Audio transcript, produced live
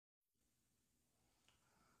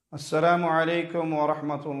السلام عليكم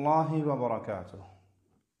ورحمة الله وبركاته.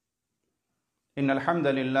 إن الحمد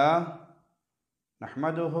لله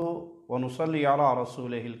نحمده ونصلي على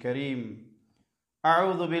رسوله الكريم.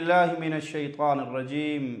 أعوذ بالله من الشيطان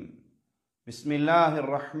الرجيم. بسم الله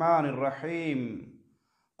الرحمن الرحيم.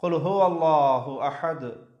 قل هو الله أحد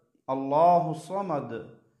الله الصمد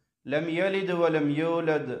لم يلد ولم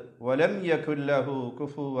يولد ولم يكن له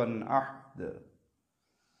كفوا أحد.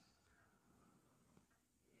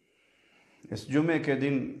 اس جمعے کے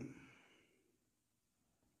دن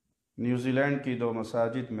نیوزی لینڈ کی 2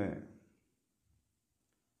 مساجد میں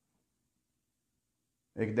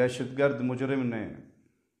ایک دہشت گرد مجرم نے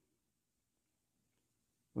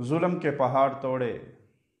ظلم کے پہاڑ توڑے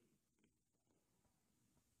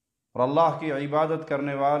اور اللہ کی عبادت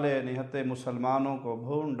کرنے والے نہتے مسلمانوں کو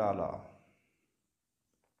بھون ڈالا،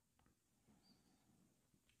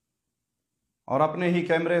 اور اپنے ہی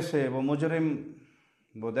کیمرے سے وہ مجرم،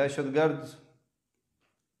 وہ دہشت گرد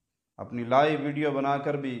اپنی لائیو ویڈیو بنا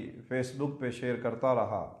کر بھی فیس بک پہ شیئر کرتا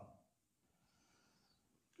رہا۔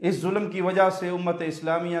 اس ظلم کی وجہ سے امت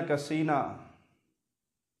اسلامیہ کا سینہ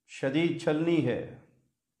شدید چھلنی ہے،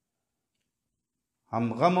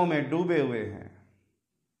 ہم غموں میں ڈوبے ہوئے ہیں،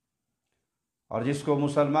 اور جس کو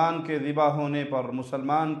مسلمان کے ذبح ہونے پر،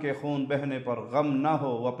 مسلمان کے خون بہنے پر غم نہ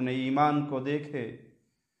ہو، وہ اپنے ایمان کو دیکھے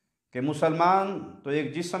کہ مسلمان تو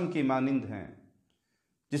ایک جسم کی مانند ہیں،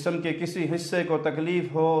 جسم کے کسی حصے کو تکلیف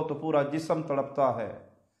ہو تو پورا جسم تڑپتا ہے۔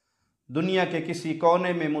 دنیا کے کسی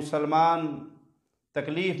کونے میں مسلمان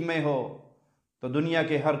تکلیف میں ہو تو دنیا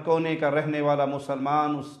کے ہر کونے کا رہنے والا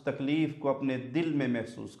مسلمان اس تکلیف کو اپنے دل میں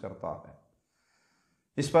محسوس کرتا ہے۔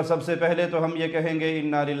 اس پر سب سے پہلے تو ہم یہ کہیں گے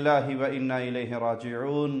انا للہ و انا الیہ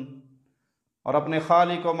راجعون، اور اپنے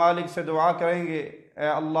خالق و مالک سے دعا کریں گے، اے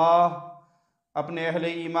اللہ اپنے اہل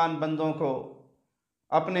ایمان بندوں کو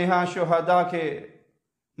اپنے ہاں شہداء کے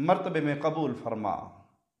مرتبے میں قبول فرما،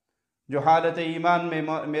 جو حالت ایمان میں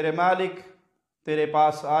میرے مالک تیرے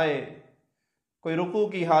پاس آئے، کوئی رکوع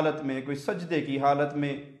کی حالت میں، کوئی سجدے کی حالت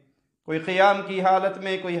میں، کوئی قیام کی حالت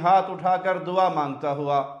میں، کوئی ہاتھ اٹھا کر دعا مانگتا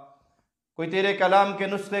ہوا، کوئی تیرے کلام کے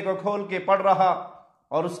نسخے کو کھول کے پڑھ رہا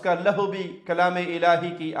اور اس کا لہو بھی کلام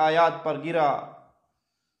الہی کی آیات پر گرا،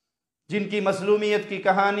 جن کی مظلومیت کی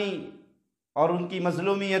کہانی اور ان کی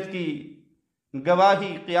مظلومیت کی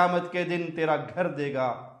گواہی قیامت کے دن تیرا گھر دے گا۔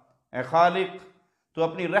 اے خالق، تو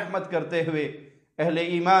اپنی رحمت کرتے ہوئے اہل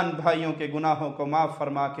ایمان بھائیوں کے گناہوں کو معاف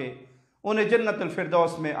فرما کے انہیں جنت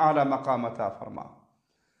الفردوس میں اعلیٰ مقام عطا فرما۔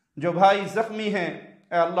 جو بھائی زخمی ہیں،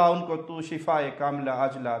 اے اللہ ان کو تو شفائے کاملہ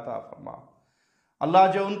عاجلہ عطا فرما۔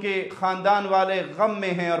 اللہ جو ان کے خاندان والے غم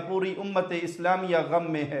میں ہیں اور پوری امت اسلامیہ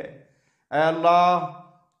غم میں ہے، اے اللہ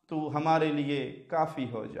تو ہمارے لیے کافی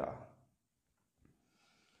ہو جا۔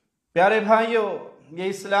 پیارے بھائیوں، یہ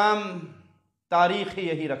اسلام تاریخ ہی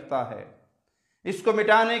یہی رکھتا ہے۔ اس کو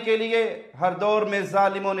مٹانے کے لیے ہر دور میں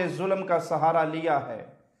ظالموں نے ظلم کا سہارا لیا ہے،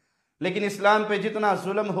 لیکن اسلام پہ جتنا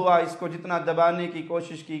ظلم ہوا، اس کو جتنا دبانے کی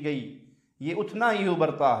کوشش کی گئی، یہ اتنا ہی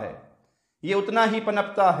ابھرتا ہے، یہ اتنا ہی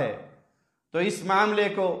پنپتا ہے۔ تو اس معاملے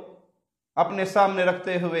کو اپنے سامنے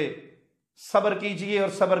رکھتے ہوئے صبر کیجئے اور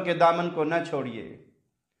صبر کے دامن کو نہ چھوڑیے،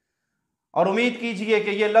 اور امید کیجئے کہ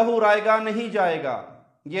یہ لہو رائگاں نہیں جائے گا،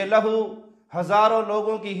 یہ لہو ہزاروں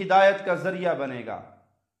لوگوں کی ہدایت کا ذریعہ بنے گا۔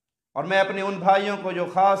 اور میں اپنے ان بھائیوں کو جو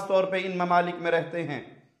خاص طور پہ ان ممالک میں رہتے ہیں،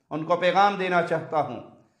 ان کو پیغام دینا چاہتا ہوں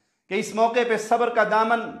کہ اس موقع پہ صبر کا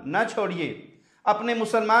دامن نہ چھوڑیے، اپنے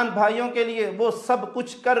مسلمان بھائیوں کے لیے وہ سب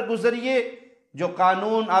کچھ کر گزریے جو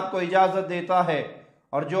قانون آپ کو اجازت دیتا ہے،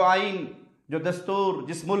 اور جو آئین، جو دستور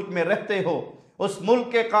جس ملک میں رہتے ہو، اس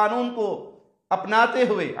ملک کے قانون کو اپناتے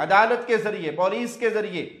ہوئے عدالت کے ذریعے، پولیس کے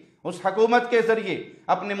ذریعے، اس حکومت کے ذریعے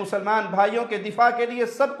اپنے مسلمان بھائیوں کے دفاع کے لیے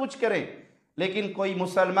سب کچھ کریں۔ لیکن کوئی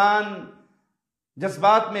مسلمان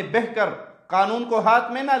جذبات میں بہہ کر قانون کو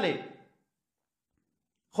ہاتھ میں نہ لے،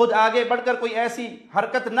 خود آگے بڑھ کر کوئی ایسی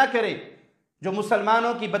حرکت نہ کرے جو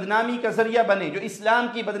مسلمانوں کی بدنامی کا ذریعہ بنے، جو اسلام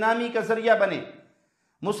کی بدنامی کا ذریعہ بنے۔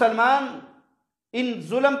 مسلمان ان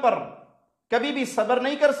ظلم پر کبھی بھی صبر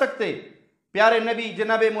نہیں کر سکتے۔ پیارے نبی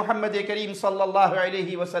جناب محمد کریم صلی اللہ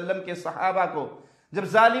علیہ وسلم کے صحابہ کو جب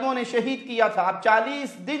ظالموں نے شہید کیا تھا، آپ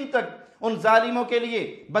 40 دن تک ان ظالموں کے لیے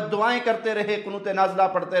بد دعائیں کرتے رہے، قنوت نازلہ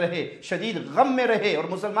پڑھتے رہے، شدید غم میں رہے، اور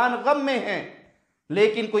مسلمان غم میں ہیں۔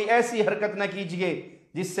 لیکن کوئی ایسی حرکت نہ کیجئے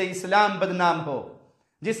جس سے اسلام بدنام ہو،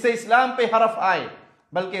 جس سے اسلام پہ حرف آئے،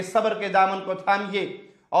 بلکہ صبر کے دامن کو تھامیے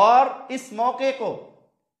اور اس موقع کو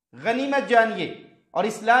غنیمت جانیے اور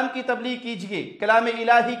اسلام کی تبلیغ کیجئے، کلام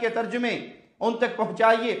الہی کے ترجمے ان تک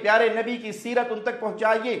پہنچائیے، پیارے نبی کی سیرت ان تک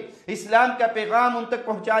پہنچائیے، اسلام کا پیغام ان تک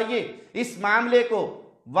پہنچائیے۔ اس معاملے کو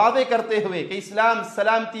واضح کرتے ہوئے کہ اسلام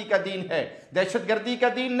سلامتی کا دین ہے، دہشت گردی کا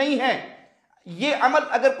دین نہیں ہے۔ یہ عمل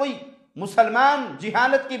اگر کوئی مسلمان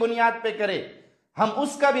جہالت کی بنیاد پہ کرے، ہم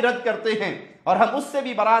اس کا بھی رد کرتے ہیں اور ہم اس سے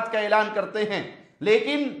بھی برات کا اعلان کرتے ہیں،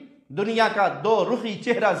 لیکن دنیا کا دو رخی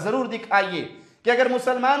چہرہ ضرور دکھائیے کہ اگر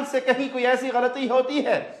مسلمان سے کہیں کوئی ایسی غلطی ہوتی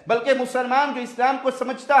ہے، بلکہ مسلمان جو اسلام کو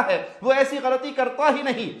سمجھتا ہے وہ ایسی غلطی کرتا ہی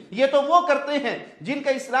نہیں، یہ تو وہ کرتے ہیں جن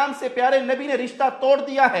کا اسلام سے پیارے نبی نے رشتہ توڑ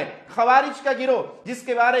دیا ہے۔ خوارج کا گروہ، جس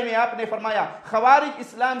کے بارے میں آپ نے فرمایا خوارج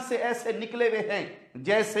اسلام سے ایسے نکلے ہوئے ہیں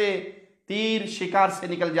جیسے تیر شکار سے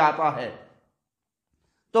نکل جاتا ہے۔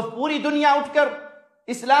 تو پوری دنیا اٹھ کر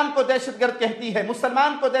اسلام کو دہشت گرد کہتی ہے،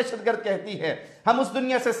 مسلمان کو دہشت گرد کہتی ہے۔ ہم اس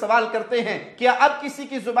دنیا سے سوال کرتے ہیں کیا اب کسی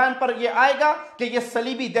کی زبان پر یہ آئے گا کہ یہ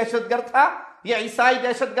صلیبی دہشت گرد تھا، یہ عیسائی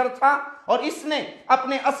دہشت گرد تھا، اور اس نے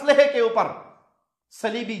اپنے اسلحے کے اوپر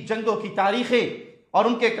صلیبی جنگوں کی تاریخیں اور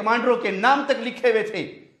ان کے کمانڈروں کے نام تک لکھے ہوئے تھے؟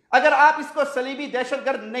 اگر آپ اس کو صلیبی دہشت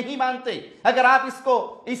گرد نہیں مانتے، اگر آپ اس کو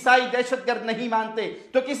عیسائی دہشت گرد نہیں مانتے،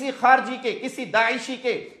 تو کسی خارجی کے، کسی داعشی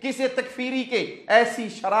کے، کسی تکفیری کے ایسی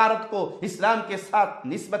شرارت کو اسلام کے ساتھ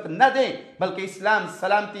نسبت نہ دیں، بلکہ اسلام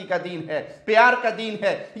سلامتی کا دین ہے، پیار کا دین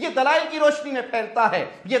ہے۔ یہ دلائل کی روشنی میں پھیلتا ہے،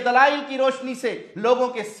 یہ دلائل کی روشنی سے لوگوں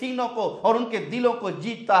کے سینوں کو اور ان کے دلوں کو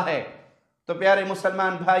جیتتا ہے۔ تو پیارے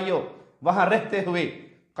مسلمان بھائیوں، وہاں رہتے ہوئے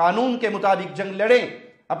قانون کے مطابق جنگ لڑیں،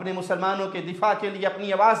 اپنے مسلمانوں کے دفاع کے لیے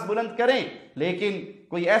اپنی آواز بلند کریں، لیکن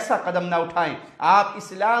کوئی ایسا قدم نہ اٹھائیں۔ آپ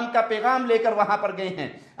اسلام کا پیغام لے کر وہاں پر گئے ہیں،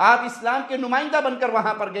 آپ اسلام کے نمائندہ بن کر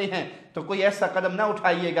وہاں پر گئے ہیں، تو کوئی ایسا قدم نہ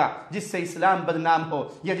اٹھائیے گا جس سے اسلام بدنام ہو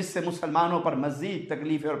یا جس سے مسلمانوں پر مزید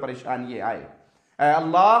تکلیفیں اور پریشانیاں آئے۔ اے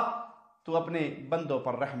اللہ تو اپنے بندوں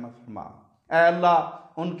پر رحم فرما، اے اللہ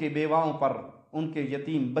ان کے بیواؤں پر، ان کے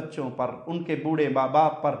یتیم بچوں پر، ان کے بوڑھے ماں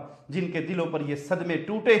باپ پر جن کے دلوں پر یہ صدمے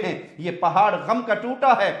ٹوٹے ہیں، یہ پہاڑ غم کا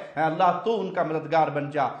ٹوٹا ہے، اے اللہ تو ان کا مددگار بن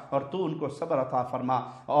جا اور تو ان کو صبر عطا فرما،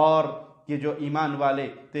 اور یہ جو ایمان والے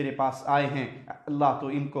تیرے پاس آئے ہیں اللہ تو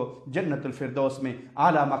ان کو جنت الفردوس میں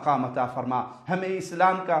اعلیٰ مقام عطا فرما۔ ہمیں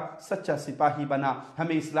اسلام کا سچا سپاہی بنا،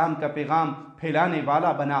 ہمیں اسلام کا پیغام پھیلانے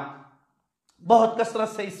والا بنا۔ بہت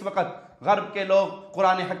کثرت سے اس وقت غرب کے لوگ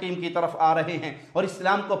قرآن حکیم کی طرف آ رہے ہیں اور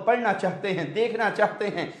اسلام کو پڑھنا چاہتے ہیں، دیکھنا چاہتے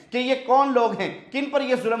ہیں کہ یہ کون لوگ ہیں، کن پر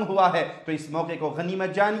یہ ظلم ہوا ہے۔ تو اس موقع کو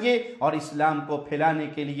غنیمت جانیے اور اسلام کو پھیلانے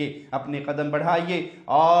کے لیے اپنے قدم بڑھائیے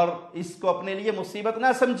اور اس کو اپنے لیے مصیبت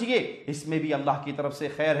نہ سمجھیے، اس میں بھی اللہ کی طرف سے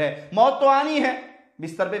خیر ہے۔ موت تو آنی ہے،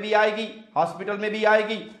 بستر پہ بھی آئے گی، ہاسپٹل میں بھی آئے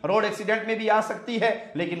گی، روڈ ایکسیڈنٹ میں بھی آ سکتی ہے،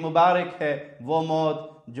 لیکن مبارک ہے وہ موت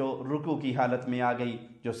جو رکوع کی حالت میں آ گئی،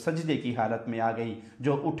 جو سجدے کی حالت میں آ گئی،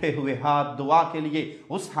 جو اٹھے ہوئے ہاتھ دعا کے لیے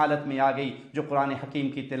اس حالت میں آ گئی، جو قرآن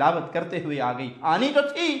حکیم کی تلاوت کرتے ہوئے آ گئی۔ آنی تو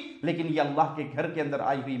تھی، لیکن یہ اللہ کے گھر کے اندر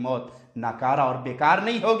آئی ہوئی موت ناکارہ اور بیکار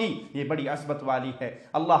نہیں ہوگی، یہ بڑی عظمت والی ہے۔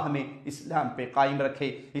 اللہ ہمیں اسلام پہ قائم رکھے،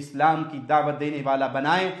 اسلام کی دعوت دینے والا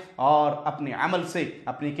بنائے اور اپنے عمل سے،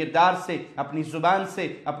 اپنے کردار سے، اپنی زبان سے،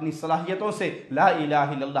 اپنی صلاحیتوں سے لا الہ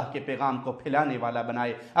الا اللہ کے پیغام کو پھیلانے والا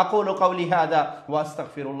بنائے۔ اقول قولی ھذا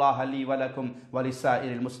واستغفر اللہ لی ولکم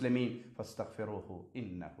ولسائر المسلمین فاستغفروہ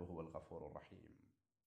انہ هو الغفور الرحیم۔